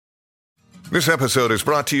This episode is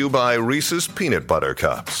brought to you by Reese's Peanut Butter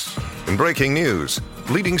Cups. In breaking news,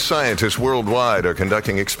 leading scientists worldwide are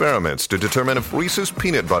conducting experiments to determine if Reese's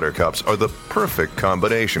Peanut Butter Cups are the perfect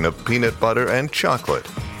combination of peanut butter and chocolate.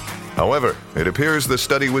 However, it appears the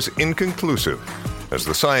study was inconclusive, as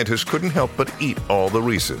the scientists couldn't help but eat all the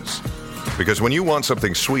Reese's. Because when you want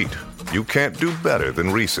something sweet, you can't do better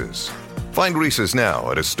than Reese's. Find Reese's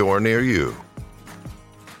now at a store near you.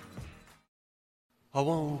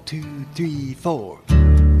 1, 2, 3, 4.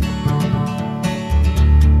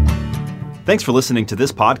 Thanks for listening to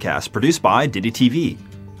this podcast produced by Diddy TV.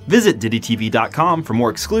 Visit DiddyTV.com for more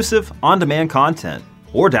exclusive, on-demand content,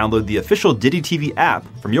 or download the official Diddy TV app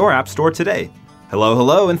from your app store today.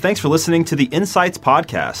 Hello, and thanks for listening to the Insights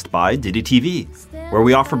Podcast by Diddy TV, where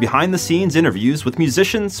we offer behind-the-scenes interviews with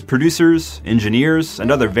musicians, producers, engineers, and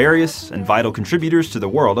other various and vital contributors to the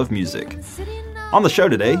world of music. On the show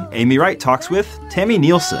today, Amy Wright talks with Tami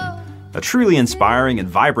Neilson, a truly inspiring and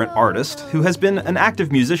vibrant artist who has been an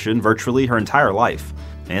active musician virtually her entire life.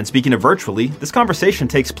 And speaking of virtually, this conversation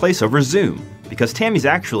takes place over Zoom, because Tami's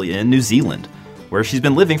actually in New Zealand, where she's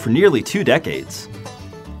been living for nearly 2 decades.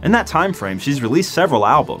 In that time frame, she's released several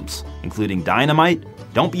albums, including Dynamite,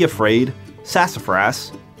 Don't Be Afraid,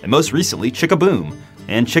 Sassafras, and most recently Chickaboom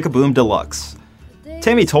and Chickaboom Deluxe.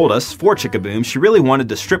 Tami told us for Chickaboom she really wanted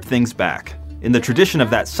to strip things back, in the tradition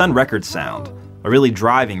of that Sun Records sound, a really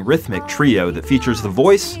driving rhythmic trio that features the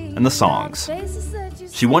voice and the songs.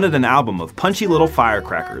 She wanted an album of punchy little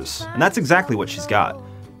firecrackers, and that's exactly what she's got.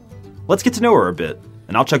 Let's get to know her a bit,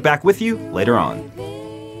 and I'll check back with you later on.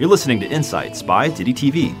 You're listening to Insights by Diddy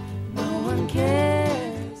TV.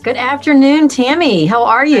 Good afternoon, Tami. How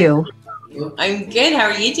are you? I'm good.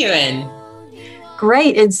 How are you doing?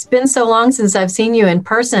 Great. It's been so long since I've seen you in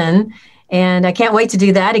person, and I can't wait to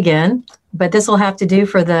do that again. But this will have to do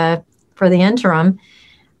for the interim.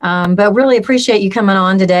 But really appreciate you coming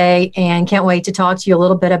on today, and can't wait to talk to you a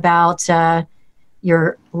little bit about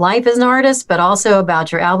your life as an artist, but also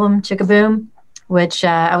about your album, Chickaboom, which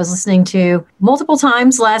I was listening to multiple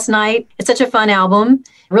times last night. It's such a fun album.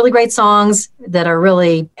 Really great songs that are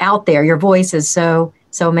really out there. Your voice is so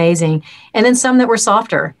amazing. And then some that were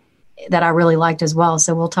softer that I really liked as well.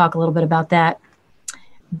 So we'll talk a little bit about that.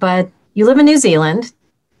 But you live in New Zealand.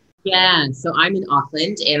 Yeah, so I'm in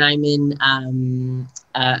Auckland, and I'm in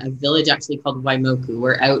a village actually called Waimoku.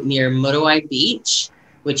 We're out near Muriwai Beach,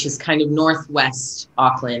 which is kind of northwest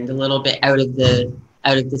Auckland, a little bit out of the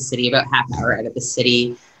city, about half hour out of the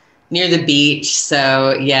city, near the beach.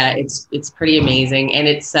 So yeah, it's pretty amazing, and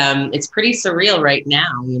it's pretty surreal right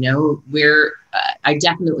now. You know, I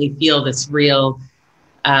definitely feel this real.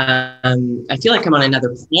 I feel like I'm on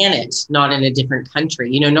another planet, not in a different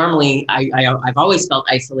country. You know, normally I've always felt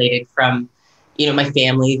isolated from, you know, my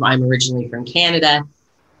family. I'm originally from Canada,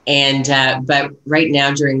 and but right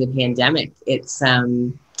now during the pandemic, it's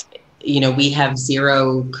you know, we have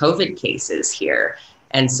 0 COVID cases here,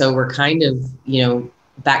 and so we're kind of, you know,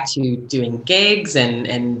 back to doing gigs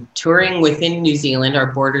and touring within New Zealand.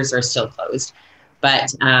 Our borders are still closed,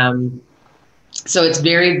 but so it's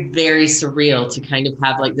very, very surreal to kind of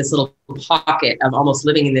have like this little pocket of almost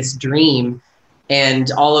living in this dream. And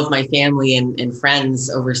all of my family and friends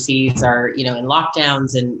overseas are, you know, in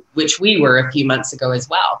lockdowns, and which we were a few months ago as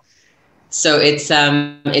well. So it's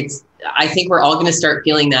I think we're all going to start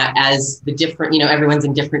feeling that as the different, you know, everyone's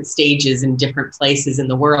in different stages in different places in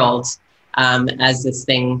the world as this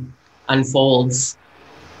thing unfolds.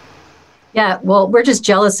 Yeah, well, we're just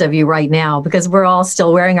jealous of you right now because we're all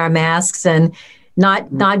still wearing our masks and not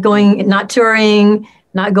touring,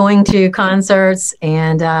 not going to concerts.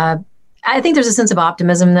 And I think there's a sense of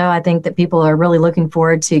optimism, though. I think that people are really looking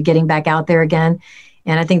forward to getting back out there again.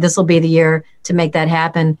 And I think this will be the year to make that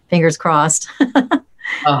happen. Fingers crossed.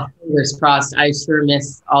 Oh, fingers crossed. I sure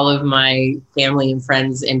miss all of my family and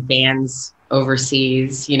friends and fans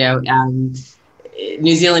overseas. You know,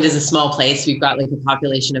 New Zealand is a small place. We've got like a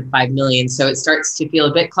population of 5 million. So it starts to feel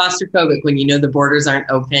a bit claustrophobic when you know the borders aren't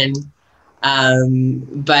open.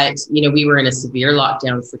 But, you know, we were in a severe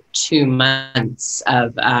lockdown for 2 months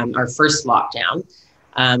of our first lockdown,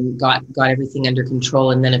 got everything under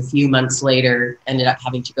control. And then a few months later, ended up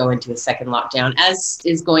having to go into a second lockdown, as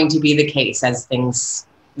is going to be the case as things,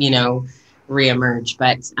 you know, reemerge.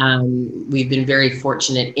 But we've been very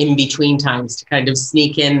fortunate in between times to kind of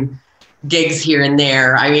sneak in gigs here and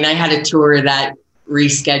there. I mean, I had a tour that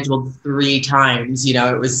rescheduled 3 times. You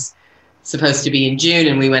know, it was supposed to be in June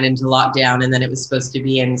and we went into lockdown, and then it was supposed to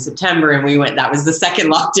be in September and that was the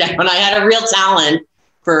second lockdown. I had a real talent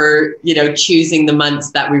for, you know, choosing the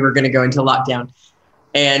months that we were going to go into lockdown,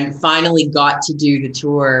 and finally got to do the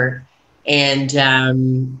tour. And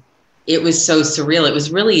it was so surreal. It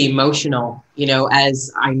was really emotional,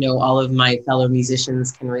 as I know all of my fellow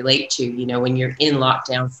musicians can relate to, when you're in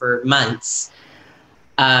lockdown for months,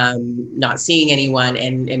 not seeing anyone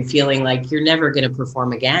and feeling like you're never going to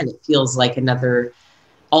perform again. It feels like another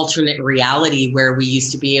alternate reality where we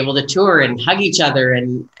used to be able to tour and hug each other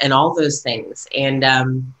and all those things. And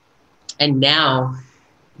now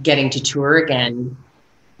getting to tour again,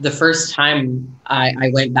 the first time I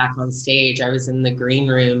went back on stage, I was in the green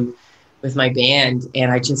room with my band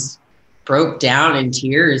and I just broke down in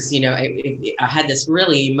tears. I had this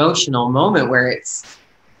really emotional moment where it's,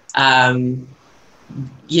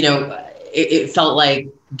 it felt like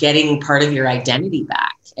getting part of your identity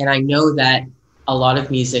back. And I know that a lot of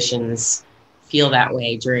musicians feel that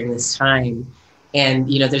way during this time. And,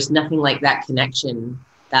 there's nothing like that connection,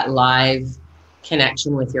 that live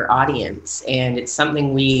connection with your audience. And it's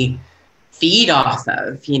something we feed off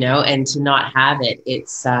of, and to not have it,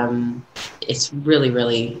 it's really,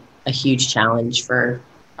 really a huge challenge for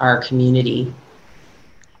our community.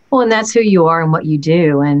 Well, and that's who you are and what you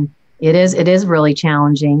do. And it is really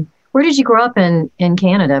challenging. Where did you grow up in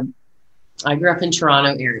Canada? I grew up in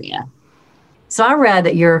Toronto area. So I read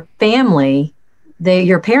that your family,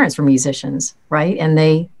 your parents were musicians, right? And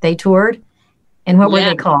they toured. And what were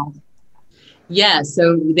they called? Yeah,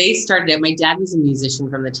 so they started it. My dad was a musician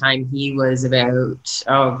from the time he was about,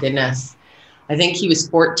 oh goodness, I think he was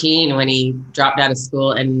 14 when he dropped out of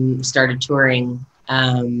school and started touring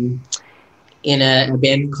in a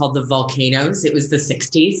band called the Volcanoes. It was the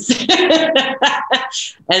 60s.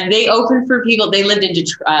 And they opened for people. They lived in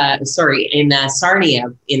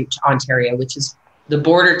Sarnia in Ontario, which is the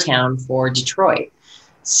border town for Detroit.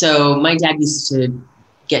 So my dad used to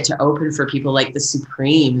get to open for people like the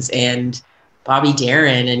Supremes and Bobby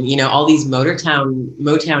Darin and, all these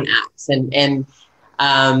Motown acts. And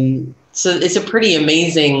so it's a pretty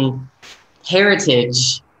amazing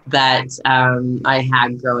heritage that I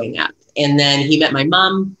had growing up. And then he met my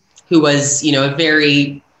mom, who was, a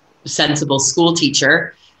very sensible school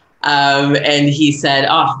teacher. And he said,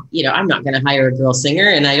 I'm not going to hire a girl singer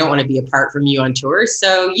and I don't want to be apart from you on tour.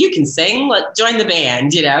 So you can sing, join the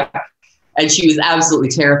band, And she was absolutely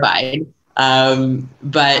terrified.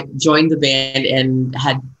 But joined the band and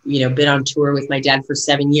had, been on tour with my dad for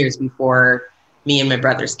 7 years before me and my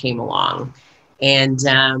brothers came along. And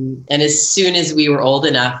as soon as we were old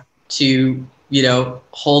enough to,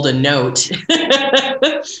 hold a note,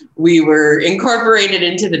 we were incorporated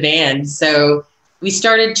into the band. So we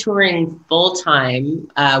started touring full time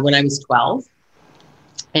when I was 12.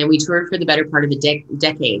 And we toured for the better part of a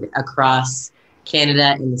decade across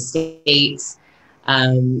Canada and the States.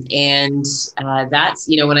 And that's,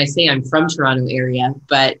 when I say I'm from Toronto area,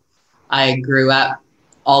 but I grew up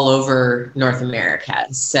all over North America.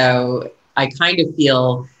 So I kind of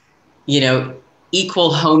feel,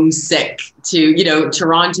 equal homesick to,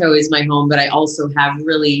 Toronto is my home, but I also have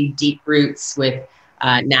really deep roots with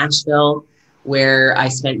Nashville, where I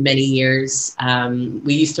spent many years.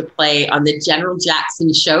 We used to play on the General Jackson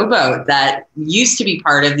showboat that used to be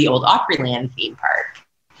part of the old Opryland theme park,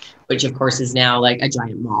 which of course is now like a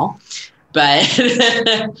giant mall. But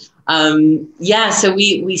so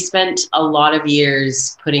we spent a lot of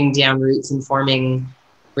years putting down roots and forming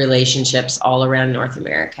relationships all around North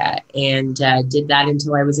America, and did that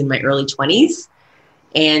until I was in my early 20s.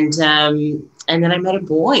 And then I met a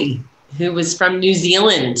boy who was from New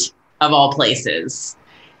Zealand, of all places.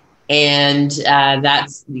 And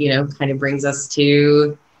that's, kind of brings us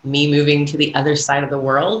to me moving to the other side of the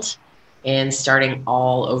world and starting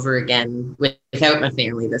all over again without my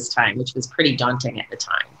family this time, which was pretty daunting at the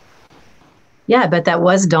time. Yeah, but that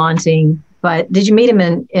was daunting. But did you meet him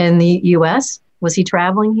in the U.S.? Was he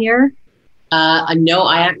traveling here? No,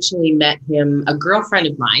 I actually met him. A girlfriend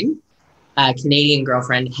of mine, a Canadian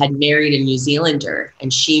girlfriend, had married a New Zealander,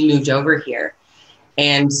 and she moved over here.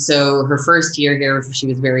 And so her first year here, she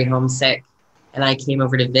was very homesick, and I came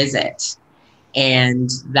over to visit. And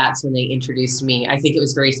that's when they introduced me. I think it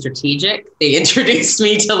was very strategic. They introduced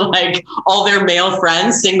me to all their male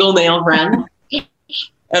friends, single male friends. And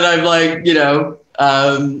I'm like,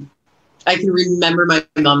 I can remember my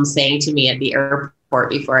mom saying to me at the airport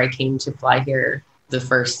before I came to fly here the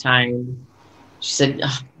first time, she said,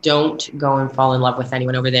 don't go and fall in love with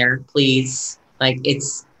anyone over there, please.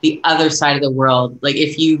 It's the other side of the world.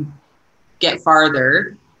 If you get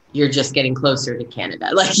farther, you're just getting closer to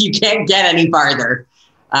Canada. You can't get any farther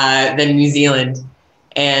than New Zealand.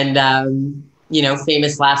 And,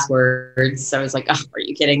 famous last words. So I was like, are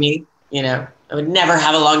you kidding me? I would never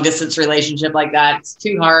have a long distance relationship like that. It's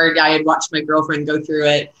too hard. I had watched my girlfriend go through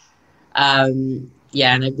it.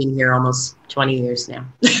 Yeah, and I've been here almost 20 years now.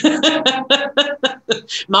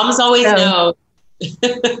 Moms always know.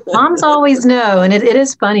 Moms always know. And it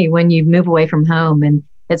is funny when you move away from home, and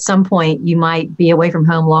at some point you might be away from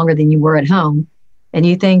home longer than you were at home. And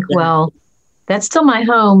you think, well, that's still my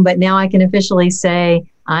home, but now I can officially say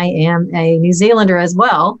I am a New Zealander as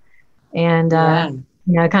well. And,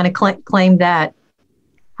 kind of claim that.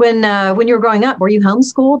 When you were growing up, were you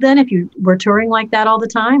homeschooled then if you were touring like that all the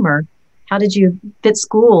time? Or how did you fit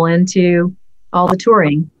school into all the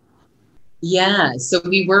touring? Yeah, so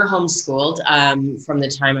we were homeschooled from the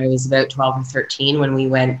time I was about 12 or 13 when we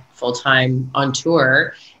went full-time on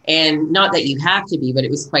tour. And not that you have to be, but it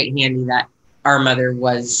was quite handy that our mother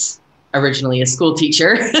was originally a school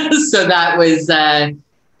teacher. So that was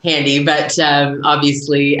handy. But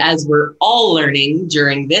obviously, as we're all learning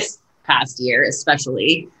during this past year,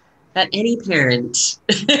 especially, that any parent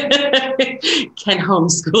can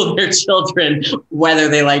homeschool their children, whether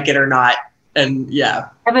they like it or not. And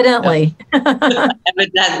evidently,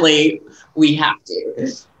 evidently we have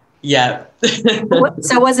to. Yeah.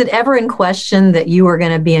 So was it ever in question that you were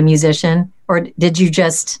going to be a musician, or did you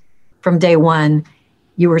just from day one,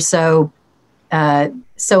 you were so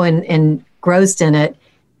engrossed in it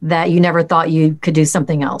that you never thought you could do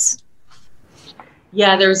something else?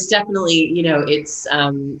 Yeah, there's definitely,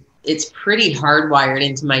 it's pretty hardwired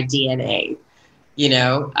into my DNA,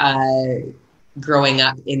 growing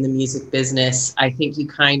up in the music business. I think you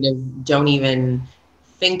kind of don't even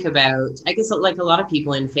think about, I guess like a lot of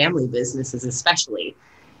people in family businesses, especially,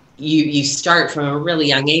 you start from a really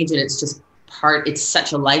young age, and it's just it's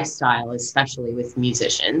such a lifestyle, especially with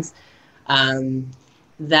musicians,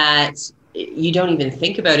 that you don't even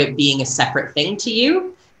think about it being a separate thing to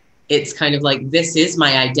you. It's kind of like, this is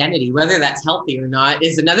my identity. Whether that's healthy or not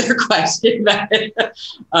is another question.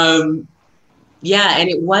 And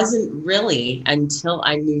it wasn't really until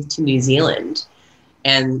I moved to New Zealand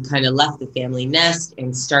and kind of left the family nest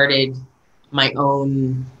and started my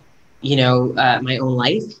own, my own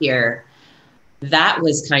life here. That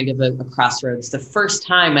was kind of a crossroads. The first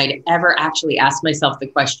time I'd ever actually asked myself the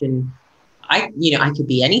question, I could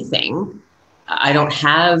be anything. I don't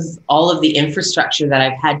have all of the infrastructure that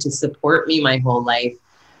I've had to support me my whole life.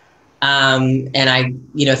 And I,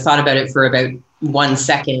 thought about it for about 1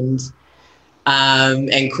 second,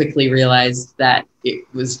 and quickly realized that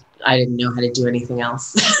I didn't know how to do anything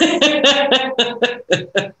else.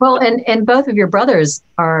 Well, and both of your brothers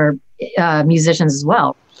are musicians as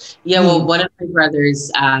well. Yeah, well, one of my brothers,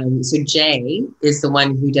 so Jay is the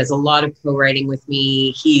one who does a lot of co-writing with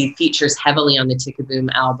me. He features heavily on the Tick-a-Boom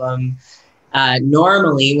album.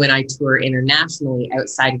 Normally, when I tour internationally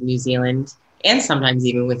outside of New Zealand, and sometimes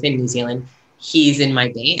even within New Zealand, he's in my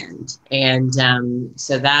band. And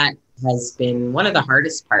so that has been one of the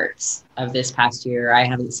hardest parts of this past year. I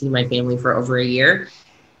haven't seen my family for over a year,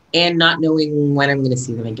 and not knowing when I'm going to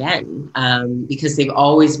see them again, because they've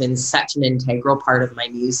always been such an integral part of my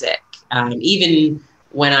music, even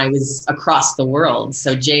when I was across the world.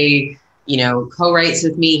 So Jay, co-writes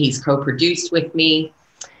with me, he's co-produced with me.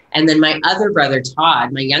 And then my other brother,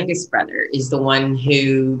 Todd, my youngest brother, is the one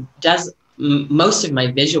who does most of my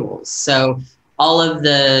visuals. So all of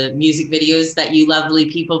the music videos that you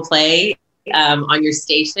lovely people play on your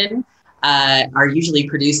station are usually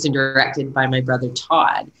produced and directed by my brother,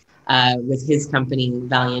 Todd, with his company,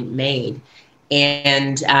 Valiant Made.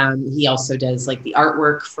 And he also does like the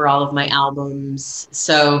artwork for all of my albums.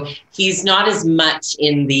 So he's not as much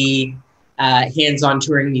in the hands-on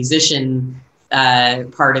touring musician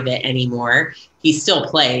part of it anymore. He still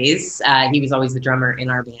plays. He was always the drummer in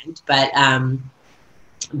our band, but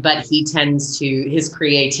he tends to, his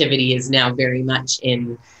creativity is now very much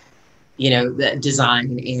in, the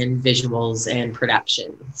design and visuals and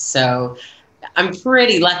production. So I'm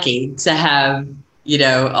pretty lucky to have,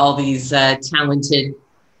 all these talented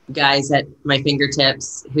guys at my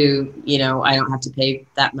fingertips who, I don't have to pay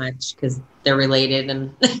that much because they're related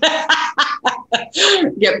and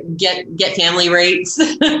get family rates.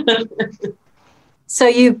 So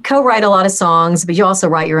you co-write a lot of songs, but you also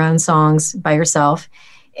write your own songs by yourself.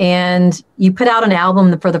 And you put out an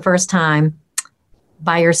album for the first time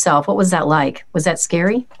by yourself. What was that like? Was that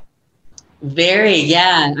scary? Very,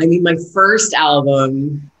 yeah. I mean, my first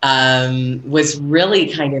album was really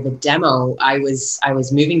kind of a demo. I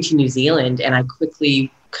was moving to New Zealand, and I quickly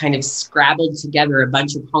kind of scrabbled together a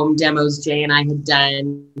bunch of home demos Jay and I had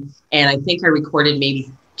done. And I think I recorded maybe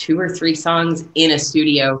 2 or 3 songs in a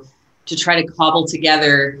studio to try to cobble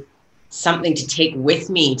together something to take with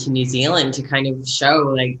me to New Zealand to kind of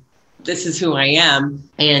show like, this is who I am,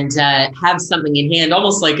 and have something in hand,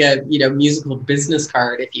 almost like a, musical business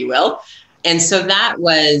card, if you will, And so that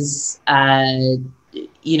was, not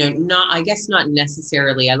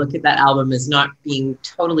necessarily, I look at that album as not being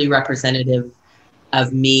totally representative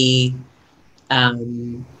of me. I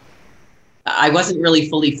wasn't really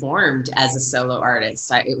fully formed as a solo artist.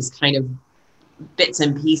 It was kind of bits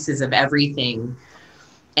and pieces of everything.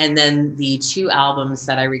 And then the 2 albums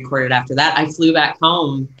that I recorded after that, I flew back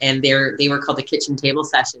home, and they were called the Kitchen Table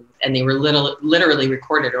Sessions, and they were literally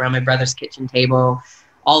recorded around my brother's kitchen table,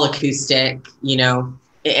 all acoustic,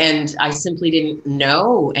 and I simply didn't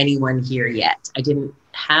know anyone here yet. I didn't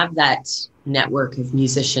have that network of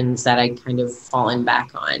musicians that I'd kind of fallen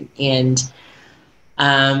back on. And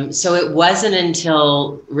so it wasn't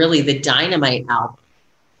until really the Dynamite album,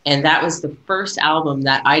 and that was the first album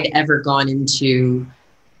that I'd ever gone into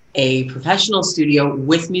a professional studio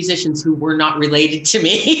with musicians who were not related to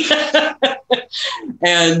me.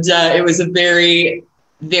 And it was a very,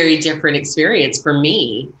 very different experience for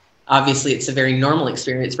me. Obviously, it's a very normal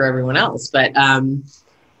experience for everyone else. But and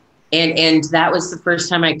that was the first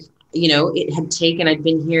time it had taken, I'd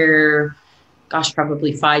been here,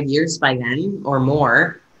 probably 5 years by then or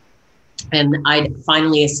more. And I'd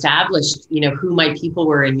finally established, who my people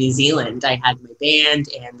were in New Zealand. I had my band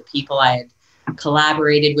and the people I had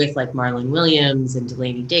collaborated with, like Marlon Williams and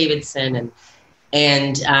Delaney Davidson,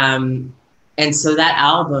 and so that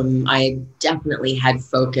album, I definitely had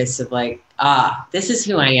focus of like, this is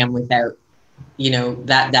who I am without,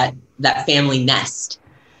 that family nest.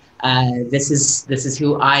 This is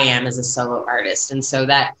who I am as a solo artist. And so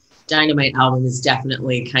that Dynamite album is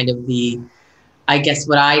definitely kind of I guess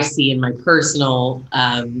what I see in my personal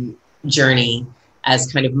journey as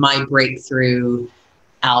kind of my breakthrough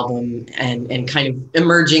album and kind of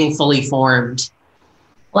emerging fully formed.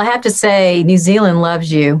 Well, I have to say, New Zealand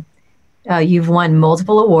loves you. You've won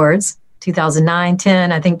multiple awards, 2009,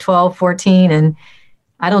 10, I think 12, 14. And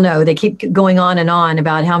I don't know, they keep going on and on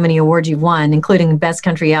about how many awards you've won, including Best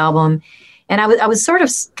Country Album. And I was sort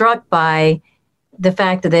of struck by the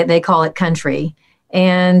fact that they call it country.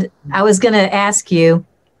 And I was going to ask you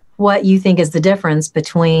what you think is the difference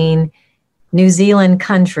between New Zealand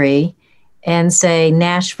country and, say,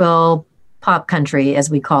 Nashville pop country, as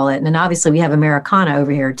we call it. And obviously we have Americana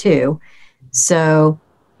over here too. So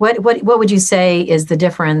what would you say is the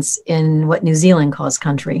difference in what New Zealand calls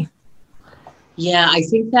country? Yeah, I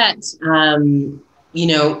think that,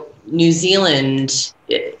 New Zealand,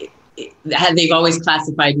 they've always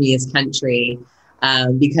classified me as country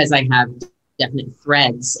because I have definite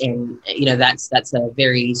threads, and, that's a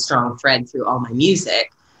very strong thread through all my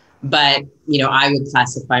music. But, I would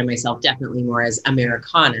classify myself definitely more as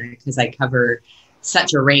Americana because I cover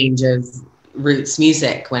such a range of roots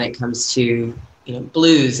music when it comes to,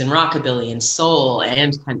 blues and rockabilly and soul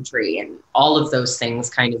and country, and all of those things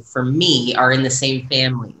kind of, for me, are in the same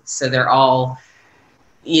family. So they're all,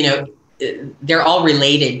 they're all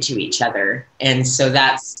related to each other. And so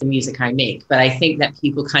that's the music I make. But I think that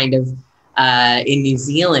people kind of, in New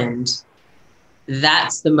Zealand,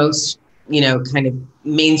 that's the most, kind of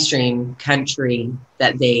mainstream country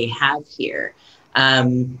that they have here.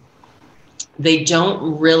 They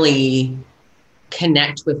don't really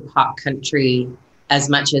connect with pop country as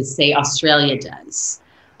much as, say, Australia does.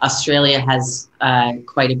 Australia has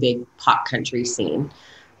quite a big pop country scene.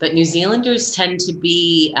 But New Zealanders tend to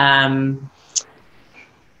be,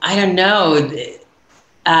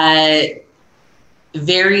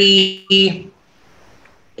 very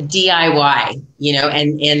DIY,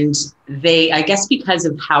 and they, I guess because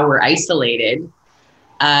of how we're isolated,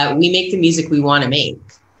 we make the music we want to make.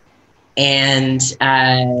 And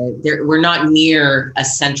we're not near a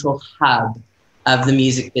central hub of the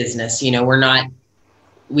music business. We don't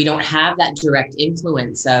have that direct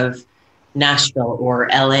influence of Nashville or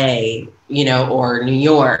LA, or New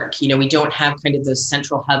York. We don't have kind of those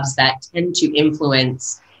central hubs that tend to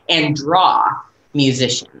influence and draw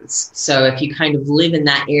musicians. So if you kind of live in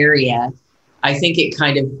that area, I think it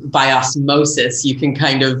kind of, by osmosis, you can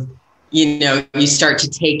kind of, you start to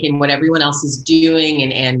take in what everyone else is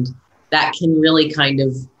doing, and that can really kind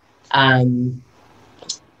of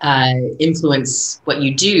influence what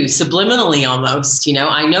you do subliminally almost.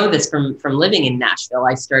 I know this from living in Nashville.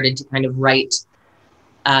 I started to kind of write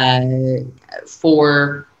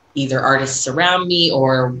for either artists around me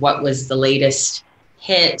or what was the latest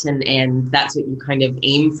hit, and that's what you kind of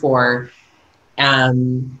aim for.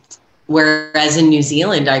 Whereas in New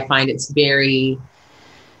Zealand, I find it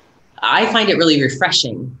really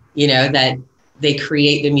refreshing, that they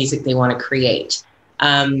create the music they want to create.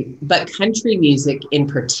 But country music in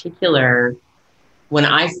particular, when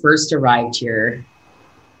I first arrived here,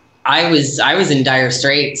 I was in dire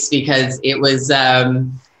straits because it was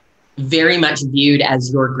very much viewed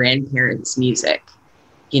as your grandparents' music.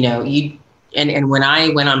 You know, and when I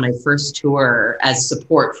went on my first tour as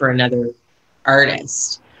support for another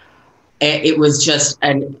artist, it was just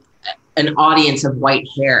an audience of white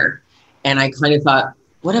hair. And I kind of thought,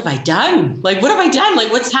 what have I done? Like, what have I done?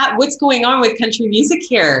 Like, what's going on with country music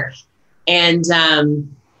here? And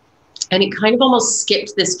it kind of almost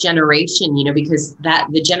skipped this generation, you know, because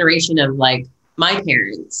the generation of like my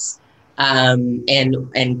parents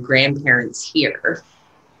and grandparents here,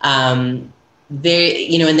 they,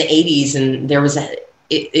 you know, in the 80s, and there was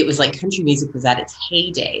it was like country music was at its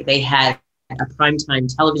heyday. They had a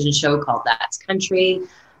primetime television show called That's Country.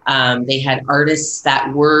 They had artists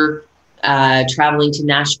that were traveling to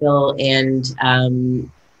Nashville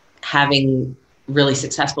and having really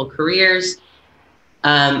successful careers.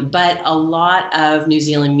 But a lot of New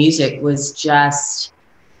Zealand music was just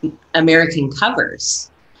American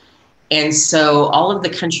covers. And so all of the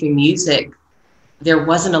country music, there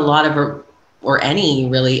wasn't a lot of, or any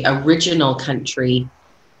really original country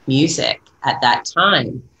music at that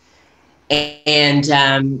time. And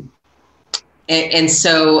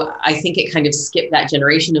so I think it kind of skipped that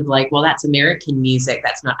generation of like, well, that's American music.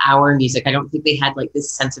 That's not our music. I don't think they had like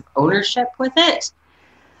this sense of ownership with it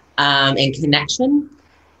and connection.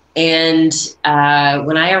 And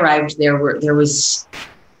when I arrived, there was,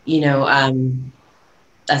 you know,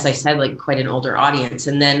 as I said, like quite an older audience.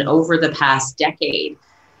 And then over the past decade,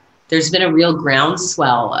 there's been a real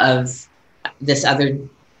groundswell of this other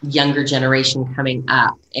younger generation coming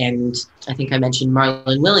up. And I think I mentioned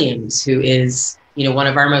Marlon Williams, who is, you know, one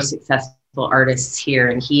of our most successful artists here.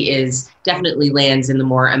 And he definitely lands in the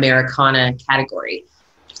more Americana category.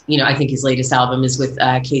 You know, I think his latest album is with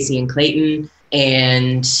Casey and Clayton.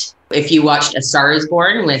 And if you watched A Star Is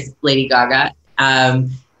Born with Lady Gaga,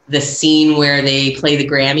 the scene where they play the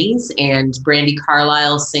Grammys and Brandi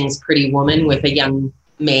Carlile sings Pretty Woman with a young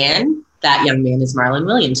man, that young man is Marlon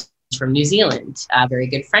Williams from New Zealand, a very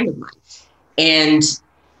good friend of mine. And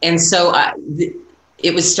so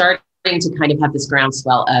it was starting to kind of have this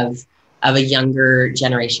groundswell of a younger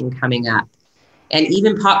generation coming up. And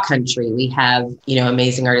even pop country, we have, you know,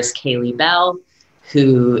 amazing artist Kaylee Bell,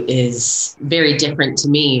 who is very different to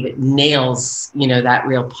me, but nails, you know, that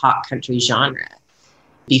real pop country genre.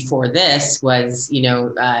 Before this was, you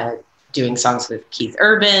know, doing songs with Keith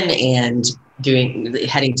Urban and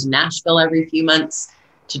heading to Nashville every few months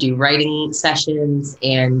to do writing sessions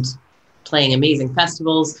and playing amazing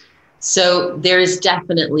festivals. So there's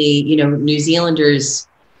definitely, you know, New Zealanders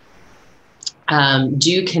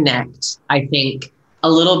do connect, I think, a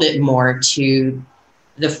little bit more to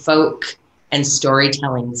the folk and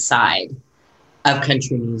storytelling side of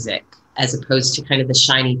country music, as opposed to kind of the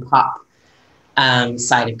shiny pop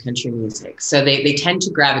side of country music. So they tend to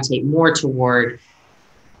gravitate more toward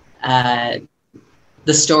the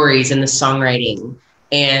stories and the songwriting.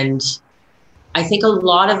 And I think a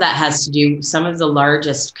lot of that has to do, some of the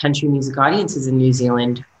largest country music audiences in New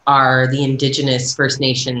Zealand are the Indigenous First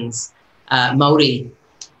Nations Māori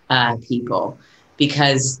people,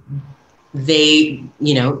 because they,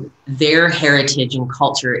 you know, their heritage and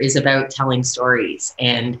culture is about telling stories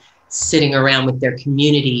and sitting around with their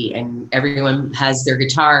community, and everyone has their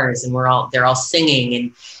guitars and they're all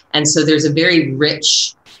singing. And so there's a very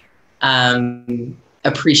rich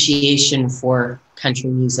appreciation for country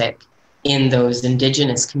music in those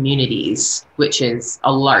Indigenous communities, which is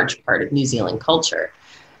a large part of New Zealand culture.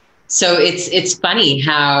 So it's funny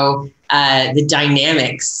how the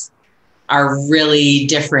dynamics are really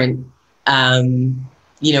different.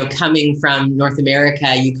 You know, coming from North America,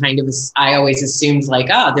 I always assumed like,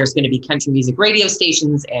 oh, there's going to be country music radio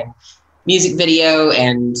stations and music video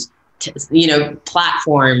and, you know,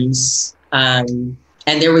 platforms. And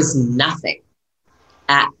there was nothing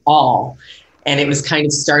at all. And it was kind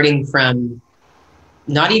of starting from,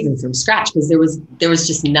 not even from scratch, because there was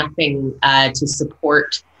just nothing to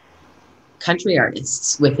support country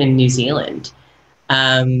artists within New Zealand.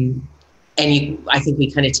 And I think we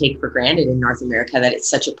kind of take for granted in North America that it's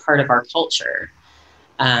such a part of our culture.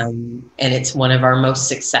 And it's one of our most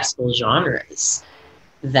successful genres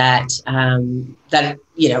that,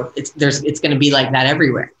 you know, it's going to be like that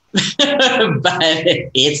everywhere, but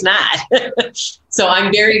it's not. So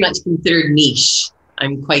I'm very much considered niche.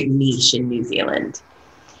 I'm quite niche in New Zealand.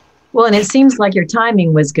 Well, and it seems like your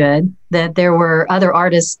timing was good, that there were other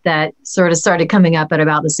artists that sort of started coming up at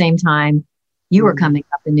about the same time you were coming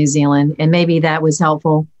up in New Zealand, and maybe that was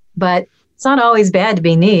helpful. But it's not always bad to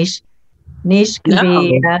be niche. Niche can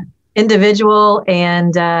be individual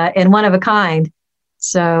and one of a kind.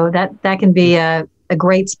 So that can be a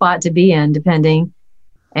great spot to be in, depending.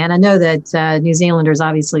 And I know that New Zealanders,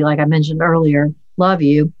 obviously, like I mentioned earlier, love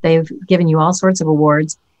you. They've given you all sorts of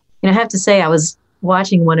awards. And I have to say, I was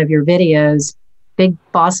watching one of your videos, Big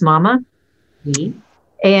Boss Mama. Mm-hmm.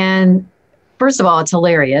 And first of all, it's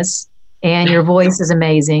hilarious. And your voice is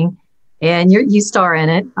amazing. And you star in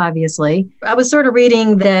it, obviously. I was sort of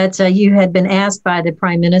reading that you had been asked by the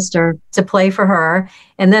Prime Minister to play for her.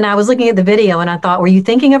 And then I was looking at the video and I thought, were you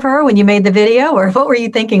thinking of her when you made the video? Or what were you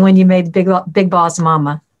thinking when you made Big Boss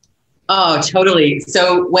Mama? Oh, totally.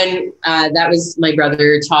 So when that was my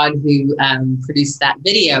brother, Todd, who produced that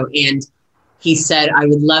video. And he said, I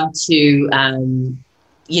would love to,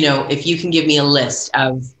 if you can give me a list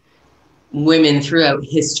of women throughout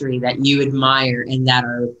history that you admire and that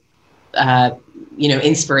are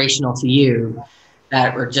inspirational to you,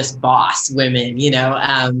 that were just boss women,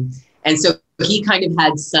 and so he kind of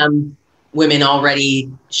had some women already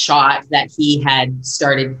shot that he had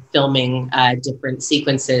started filming different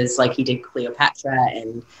sequences, like he did Cleopatra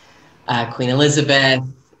and Queen Elizabeth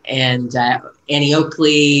and Annie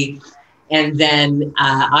Oakley. And then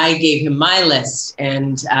I gave him my list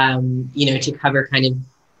and, to cover kind of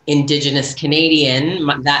Indigenous Canadian,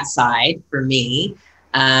 that side for me.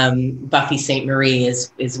 Buffy St. Marie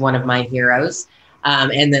is one of my heroes.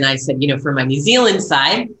 And then I said, for my New Zealand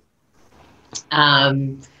side,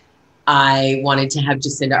 I wanted to have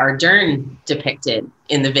Jacinda Ardern depicted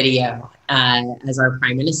in the video as our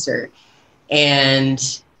Prime Minister. And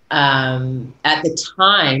at the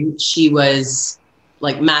time, she was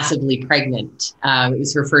like massively pregnant. It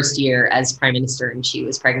was her first year as Prime Minister and she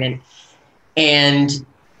was pregnant. And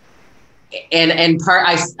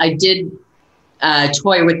I did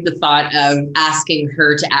toy with the thought of asking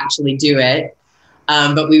her to actually do it.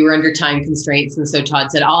 But we were under time constraints. And so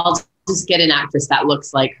Todd said, I'll just get an actress that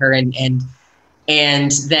looks like her. And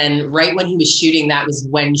then right when he was shooting, that was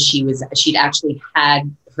when she'd actually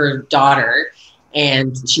had her daughter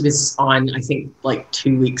and she was on, I think, like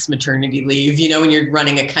 2 weeks maternity leave. When you're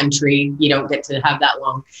running a country, you don't get to have that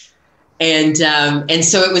long. And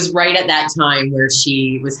so it was right at that time where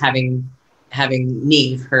she was having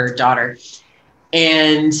Neve, her daughter.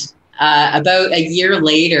 And about a year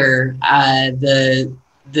later, the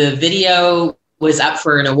video was up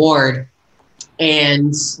for an award,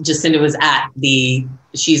 and Jacinda was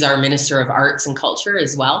she's our Minister of Arts and Culture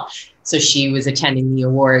as well. So she was attending the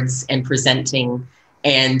awards and presenting,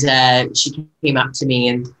 and she came up to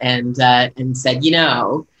me and said,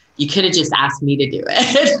 you could have just asked me to do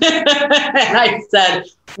it. And I said,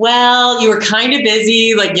 well, you were kind of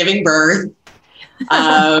busy, like giving birth.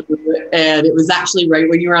 And it was actually right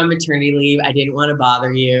when you were on maternity leave. I didn't want to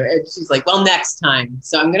bother you. And she's like, well, next time.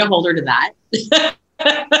 So I'm going to hold her to that.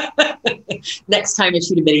 Next time I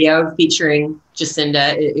shoot a video featuring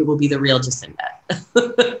Jacinda, it will be the real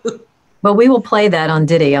Jacinda. Well, we will play that on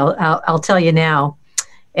Diddy. I'll tell you now.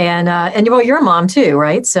 And well, you're a mom too,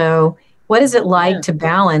 right? So what is it like to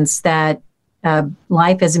balance that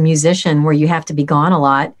life as a musician where you have to be gone a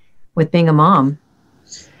lot with being a mom?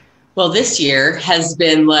 Well, this year has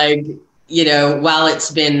been like, while it's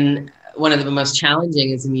been one of the most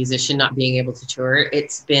challenging as a musician, not being able to tour,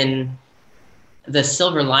 it's been, the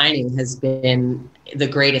silver lining has been the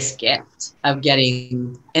greatest gift of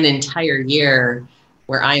getting an entire year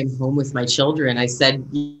where I am home with my children. I said,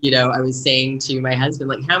 I was saying to my husband,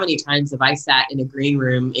 like, how many times have I sat in a green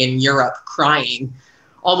room in Europe crying,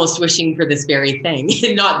 almost wishing for this very thing,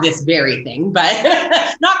 not this very thing,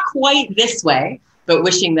 but not quite this way. But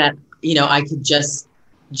wishing that, I could just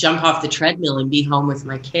jump off the treadmill and be home with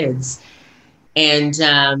my kids. And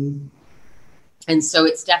so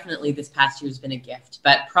it's definitely, this past year has been a gift.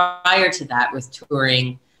 But prior to that, with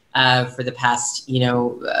touring for the past,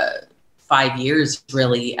 5 years,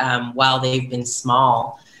 really, while they've been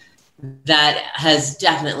small, that has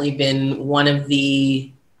definitely been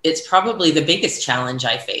it's probably the biggest challenge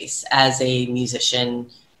I face as a musician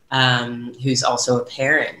who's also a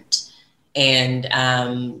parent. And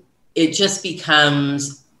it just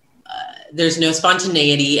becomes, there's no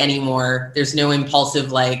spontaneity anymore. There's no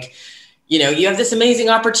impulsive, like, you have this amazing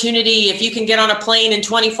opportunity if you can get on a plane in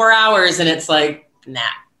 24 hours. And it's like, nah,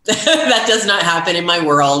 that does not happen in my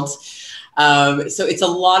world. So it's a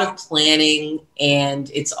lot of planning, and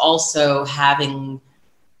it's also having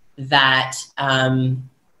that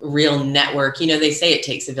real network. They say it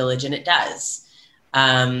takes a village, and it does.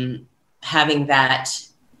 Having that,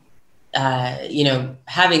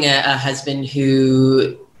 having a husband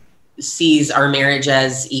who sees our marriage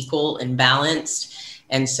as equal and balanced.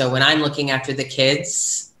 And so when I'm looking after the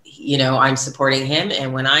kids, I'm supporting him.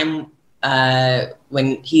 And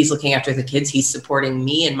when he's looking after the kids, he's supporting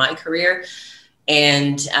me in my career.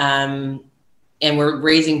 And we're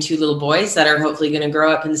raising 2 little boys that are hopefully going to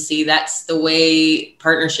grow up and see that's the way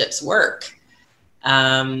partnerships work.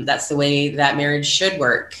 That's the way that marriage should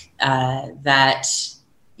work, that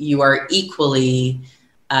you are equally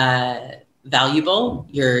valuable.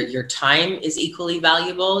 Your time is equally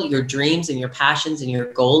valuable. Your dreams and your passions and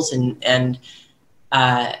your goals and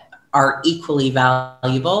are equally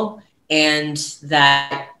valuable, and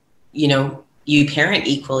that, you know, you parent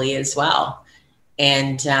equally as well.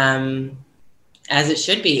 And as it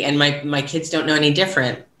should be. And my kids don't know any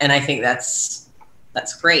different. And I think that's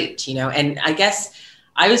great, you know. And I guess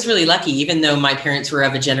I was really lucky, even though my parents were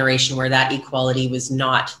of a generation where that equality was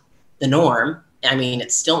not the norm. I mean,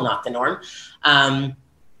 it's still not the norm.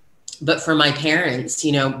 But for my parents,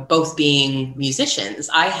 you know, both being musicians,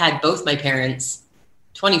 I had both my parents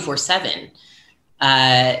 24/7.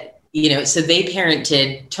 You know, so they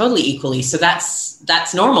parented totally equally. So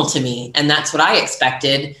that's normal to me. And that's what I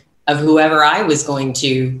expected of whoever I was going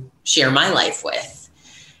to share my life with.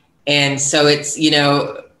 And so it's, you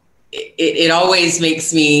know, it always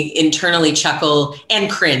makes me internally chuckle and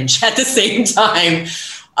cringe at the same time.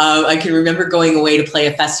 I can remember going away to play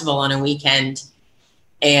a festival on a weekend,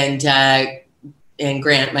 and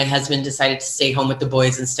Grant, my husband, decided to stay home with the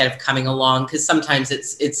boys instead of coming along, because sometimes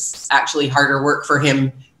it's actually harder work for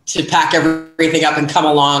him to pack everything up and come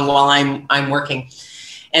along while I'm working.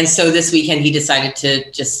 And so this weekend he decided to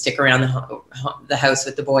just stick around the house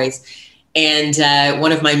with the boys. And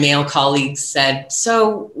one of my male colleagues said,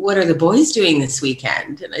 "So what are the boys doing this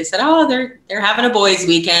weekend?" And I said, "Oh, they're having a boys'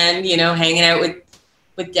 weekend, you know, hanging out with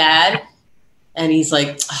Dad." And he's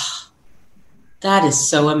like, "Oh, that is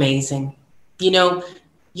so amazing. You know,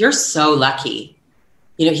 you're so lucky.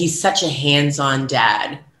 You know, he's such a hands-on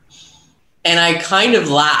dad." And I kind of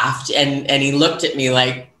laughed, and he looked at me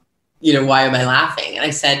like, you know, "Why am I laughing?" And I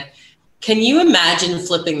said, "Can you imagine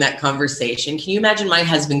flipping that conversation? Can you imagine my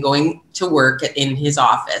husband going to work in his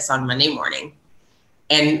office on Monday morning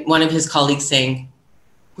and one of his colleagues saying,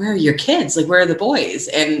 'Where are your kids? Like, where are the boys?'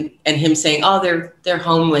 And him saying, 'Oh, they're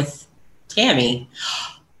home with Tami.'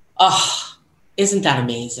 Oh, isn't that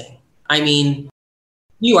amazing? I mean,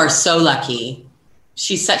 you are so lucky.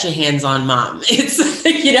 She's such a hands-on mom." It's,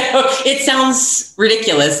 you know, it sounds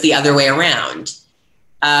ridiculous the other way around.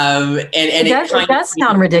 It does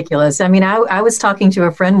sound ridiculous. I mean, I was talking to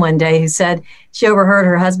a friend one day who said she overheard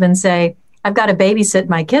her husband say, "I've got to babysit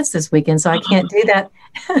my kids this weekend, so I can't do that."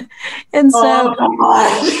 And so,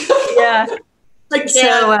 yeah. I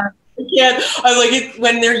can't. I'm like,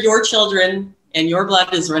 when they're your children and your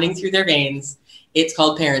blood is running through their veins, it's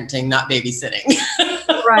called parenting, not babysitting.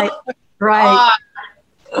 Right.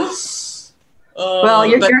 Well,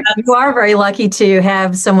 you are very lucky to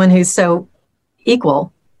have someone who's so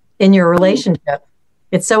equal in your relationship.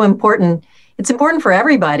 It's so important. It's important for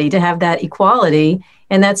everybody to have that equality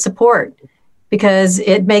and that support, because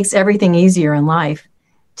it makes everything easier in life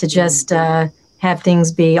to just have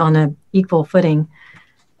things be on an equal footing.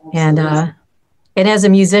 Absolutely. And as a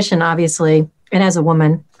musician, obviously, and as a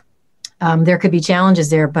woman, there could be challenges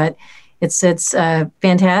there, but it's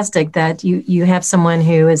fantastic that you have someone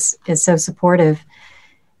who is so supportive.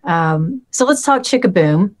 So let's talk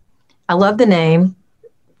Chickaboom. I love the name.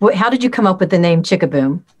 How did you come up with the name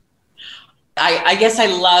Chickaboom? I guess I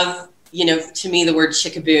love, you know, to me, the word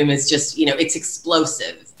Chickaboom is just, you know, it's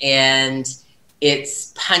explosive and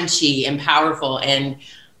it's punchy and powerful. And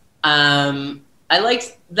I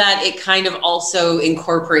like that it kind of also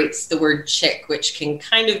incorporates the word chick, which can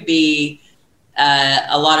kind of be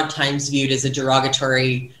a lot of times viewed as a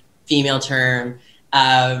derogatory female term,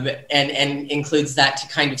 and includes that to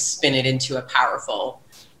kind of spin it into a powerful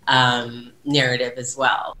narrative as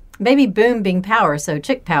well. Maybe boom being power, so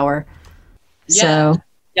chick power. Yeah. So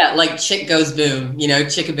yeah, like chick goes boom, you know,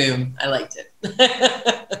 Chickaboom. I liked it.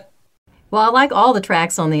 Well, I like all the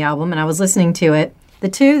tracks on the album, and I was listening to it. The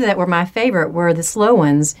two that were my favorite were the slow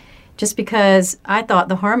ones, just because I thought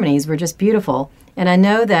the harmonies were just beautiful. And I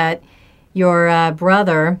know that your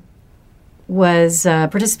brother was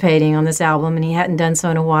participating on this album, and he hadn't done so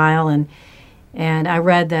in a while. And I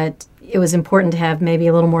read that it was important to have maybe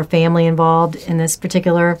a little more family involved in this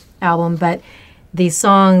particular album. But these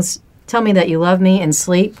songs, Tell Me That You Love Me and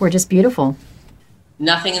Sleep, were just beautiful.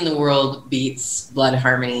 Nothing in the world beats blood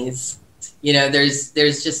harmonies. You know, there's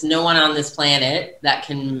just no one on this planet that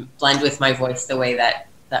can blend with my voice the way that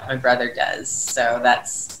my brother does. So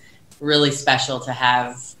that's really special to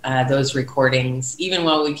have those recordings, even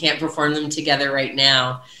while we can't perform them together right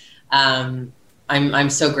now. I'm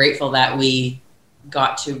so grateful that we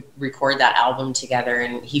got to record that album together,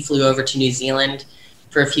 and he flew over to New Zealand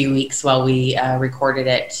for a few weeks while we recorded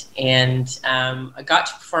it. And I got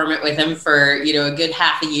to perform it with him for, a good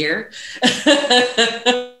half a year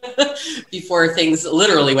before things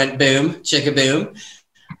literally went boom, chicka boom.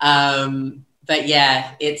 But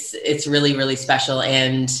yeah, it's really, really special.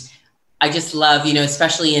 And I just love,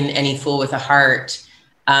 especially in Any Fool with a Heart,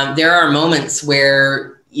 there are moments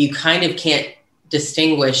where you kind of can't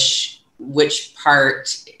distinguish which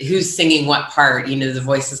part, who's singing what part, the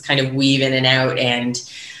voices kind of weave in and out. And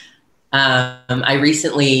I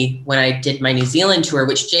recently, when I did my New Zealand tour,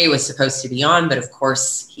 which Jay was supposed to be on, but of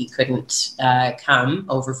course he couldn't come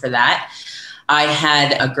over for that, I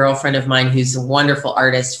had a girlfriend of mine who's a wonderful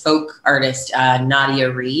artist, folk artist,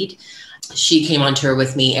 Nadia Reed. She came on tour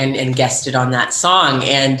with me and guested on that song.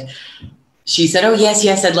 And she said, "Oh,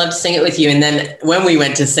 yes, I'd love to sing it with you." And then when we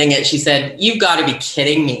went to sing it, she said, "You've got to be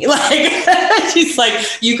kidding me." Like, she's like,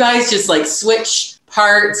 "You guys just like switch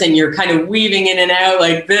parts and you're kind of weaving in and out.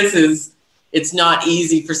 Like, it's not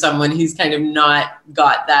easy for someone who's kind of not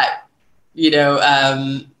got that,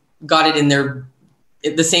 got it in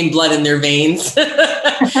the same blood in their veins,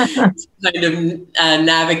 to kind of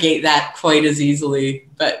navigate that quite as easily."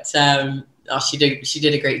 But she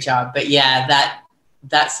did a great job. But yeah,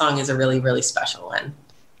 that song is a really, really special one.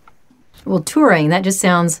 Well, touring, that just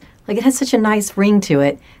sounds like it has such a nice ring to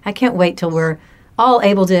it. I can't wait till we're all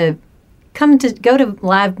able to go to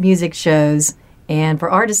live music shows and for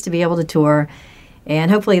artists to be able to tour. And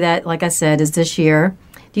hopefully that, like I said, is this year.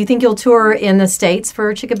 Do you think you'll tour in the States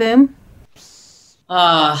for Chickaboom?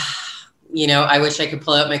 I wish I could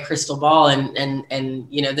pull out my crystal ball and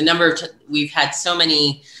the number of we've had so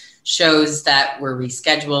many shows that were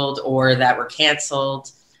rescheduled or that were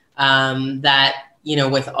canceled, that,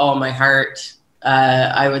 with all my heart,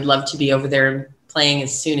 I would love to be over there playing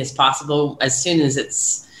as soon as possible, as soon as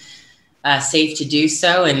it's safe to do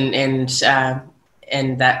so. And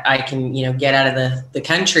that I can, get out of the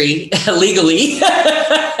country legally.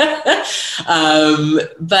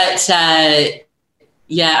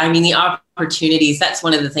 The opportunities, that's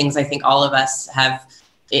one of the things I think all of us have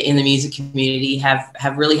in the music community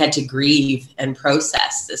have really had to grieve and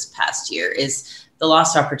process this past year, is the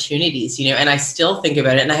lost opportunities, and I still think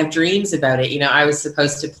about it and I have dreams about it. I was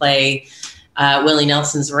supposed to play Willie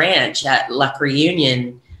Nelson's Ranch at Luck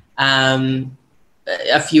Reunion.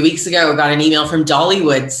 A few weeks ago, I got an email from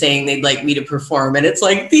Dollywood saying they'd like me to perform. And it's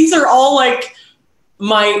like, these are all like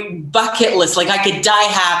my bucket list. Like, I could die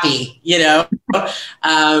happy,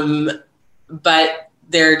 but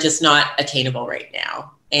they're just not attainable right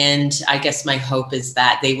now. And I guess my hope is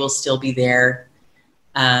that they will still be there,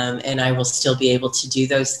 and I will still be able to do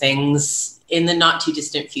those things in the not too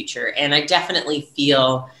distant future. And I definitely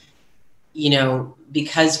feel,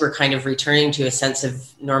 because we're kind of returning to a sense of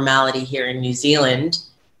normality here in New Zealand,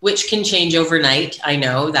 which can change overnight. I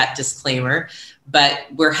know that disclaimer, but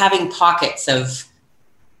we're having pockets of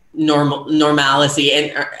normalcy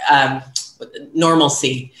and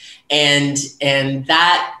normalcy. And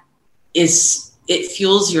that it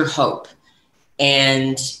fuels your hope.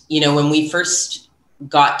 And, when we first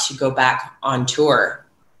got to go back on tour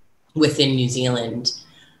within New Zealand,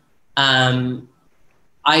 I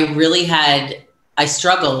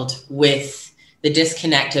struggled with the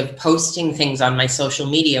disconnect of posting things on my social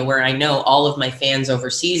media where I know all of my fans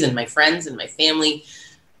overseas and my friends and my family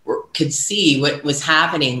could see what was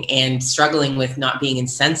happening, and struggling with not being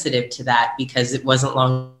insensitive to that, because it wasn't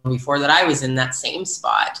long before that I was in that same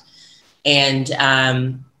spot. And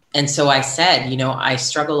so I said, I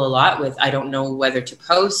struggle a lot with, I don't know whether to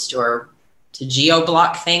post or to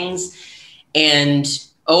geo-block things. And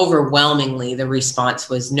overwhelmingly, the response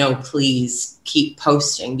was, no, please keep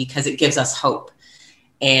posting, because it gives us hope.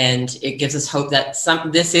 And it gives us hope that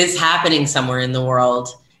this is happening somewhere in the world,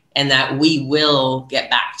 and that we will get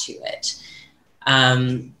back to it.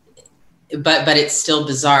 But it's still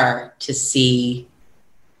bizarre to see,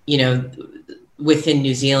 within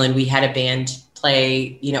New Zealand, we had a band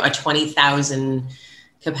play, a 20,000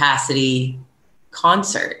 capacity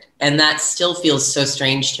concert. And that still feels so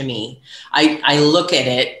strange to me. I look at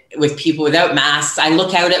it with people without masks. I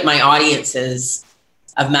look out at my audiences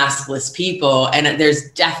of maskless people, and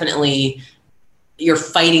there's definitely, you're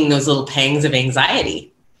fighting those little pangs of anxiety,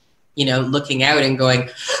 looking out and going,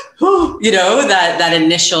 oh, that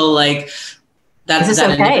initial, like, that's is this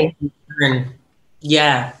okay?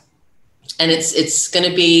 Yeah. And it's going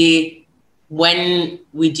to be, when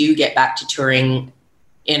we do get back to touring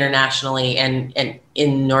internationally and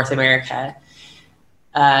in North America,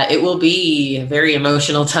 it will be a very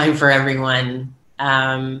emotional time for everyone.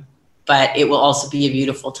 But it will also be a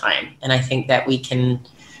beautiful time. And I think that we can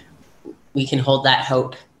hold that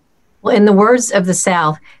hope Well, in the words of the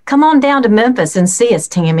South, come on down to Memphis and see us,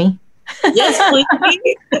 Tami. Yes, please.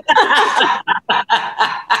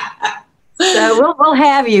 So we'll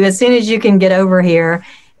have you as soon as you can get over here.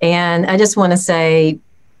 And I just want to say,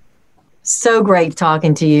 so great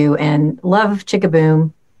talking to you, and love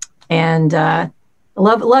Chickaboom, and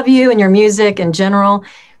love you and your music in general.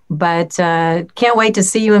 But can't wait to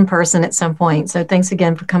see you in person at some point. So thanks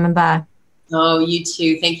again for coming by. Oh, you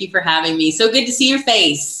too. Thank you for having me. So good to see your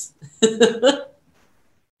face.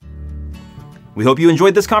 We hope you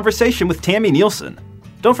enjoyed this conversation with Tami Neilson.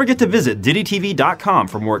 Don't forget to visit DiddyTV.com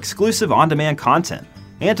for more exclusive on-demand content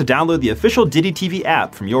and to download the official Diddy TV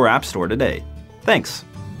app from your app store today. Thanks.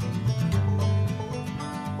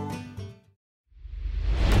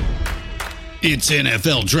 It's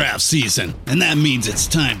NFL draft season, and that means it's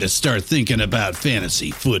time to start thinking about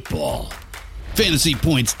fantasy football.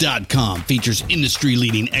 FantasyPoints.com features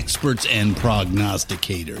industry-leading experts and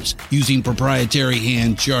prognosticators using proprietary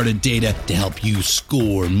hand-charted data to help you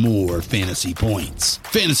score more fantasy points.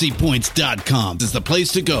 FantasyPoints.com is the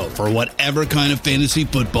place to go for whatever kind of fantasy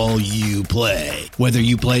football you play. Whether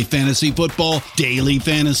you play fantasy football, daily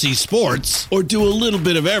fantasy sports, or do a little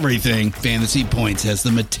bit of everything, Fantasy Points has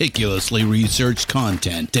the meticulously researched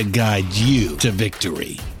content to guide you to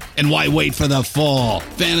victory. And why wait for the fall?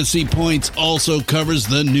 Fantasy Points also covers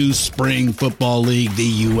the new spring football league,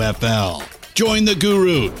 the UFL. Join the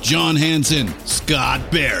guru, John Hansen,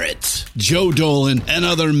 Scott Barrett, Joe Dolan, and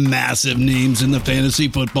other massive names in the fantasy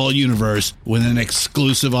football universe with an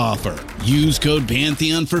exclusive offer. Use code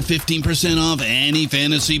Pantheon for 15% off any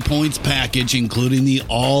Fantasy Points package, including the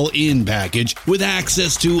all-in package, with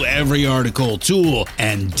access to every article, tool,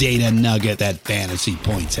 and data nugget that Fantasy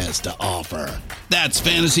Points has to offer. That's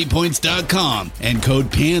FantasyPoints.com and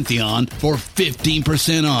code Pantheon for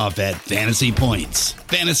 15% off at Fantasy Points.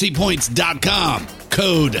 FantasyPoints.com,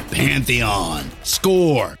 code Pantheon.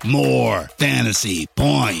 Score more fantasy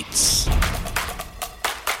points.